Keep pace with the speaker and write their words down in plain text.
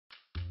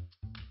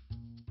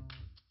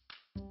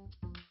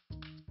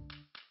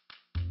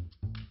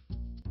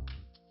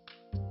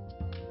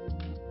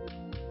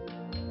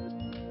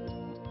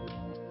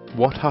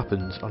What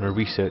happens on a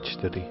research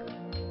study?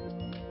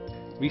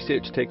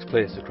 Research takes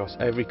place across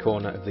every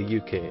corner of the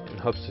UK and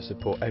helps to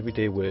support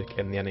everyday work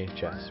in the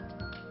NHS.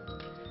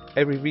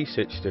 Every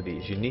research study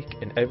is unique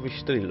and every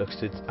study looks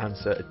to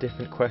answer a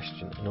different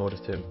question in order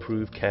to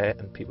improve care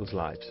and people's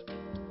lives.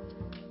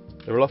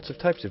 There are lots of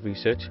types of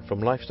research, from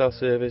lifestyle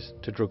surveys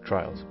to drug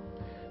trials,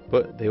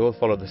 but they all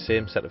follow the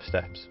same set of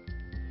steps.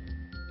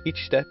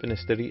 Each step in a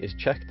study is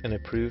checked and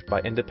approved by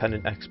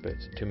independent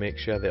experts to make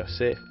sure they are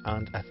safe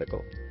and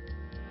ethical.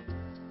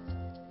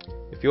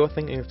 If you're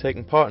thinking of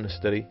taking part in a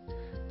study,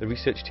 the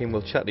research team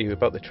will chat to you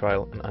about the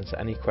trial and answer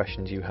any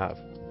questions you have.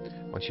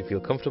 Once you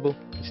feel comfortable,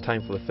 it's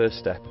time for the first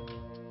step.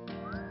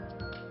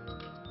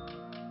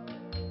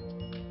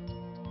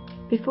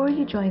 Before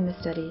you join the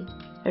study,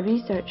 a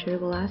researcher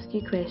will ask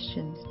you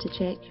questions to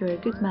check you're a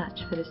good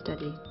match for the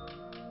study.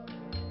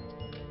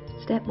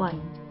 Step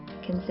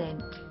 1.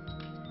 Consent.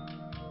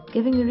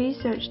 Giving the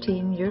research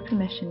team your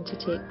permission to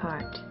take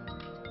part,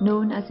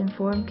 known as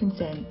informed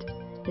consent,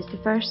 is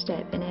the first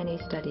step in any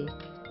study.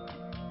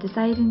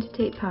 Deciding to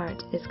take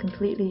part is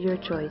completely your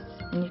choice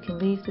and you can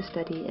leave the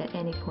study at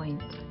any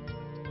point.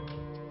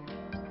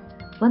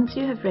 Once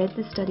you have read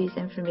the study's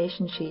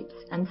information sheets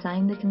and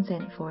signed the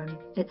consent form,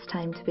 it's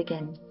time to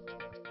begin.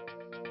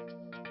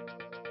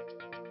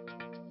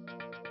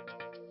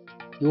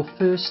 Your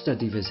first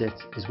study visit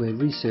is where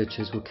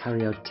researchers will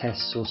carry out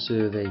tests or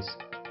surveys.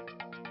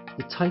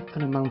 The type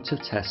and amount of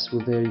tests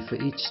will vary for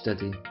each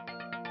study.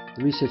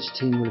 The research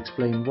team will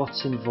explain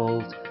what's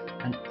involved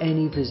and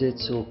any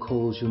visits or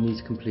calls you'll need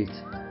to complete.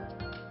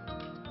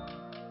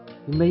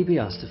 You may be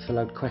asked to fill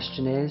out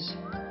questionnaires,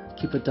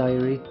 keep a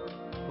diary,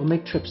 or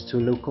make trips to a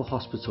local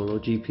hospital or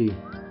GP.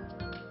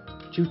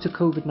 Due to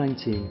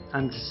COVID-19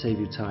 and to save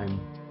you time,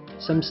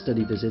 some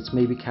study visits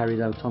may be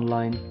carried out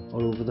online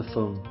or over the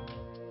phone.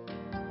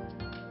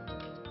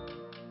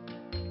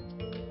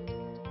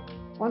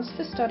 Once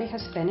the study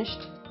has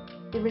finished,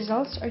 the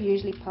results are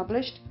usually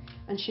published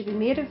and should be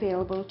made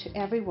available to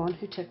everyone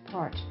who took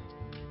part.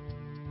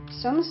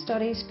 Some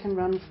studies can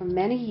run for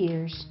many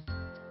years,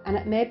 and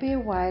it may be a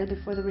while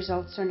before the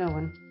results are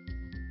known.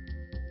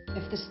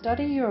 If the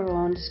study you are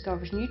on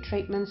discovers new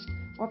treatments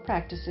or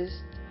practices,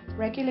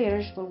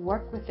 regulators will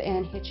work with the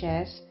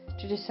NHS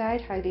to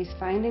decide how these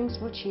findings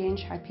will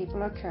change how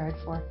people are cared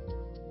for.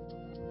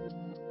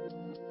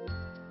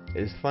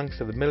 It is thanks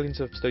to the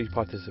millions of study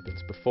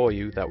participants before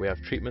you that we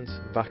have treatments,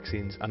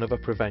 vaccines and other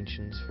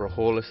preventions for a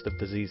whole list of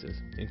diseases,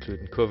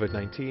 including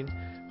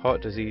COVID-19,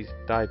 heart disease,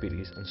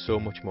 diabetes and so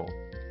much more.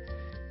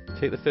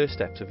 Take the first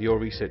steps of your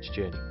research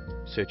journey.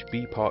 Search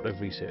Be Part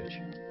of Research.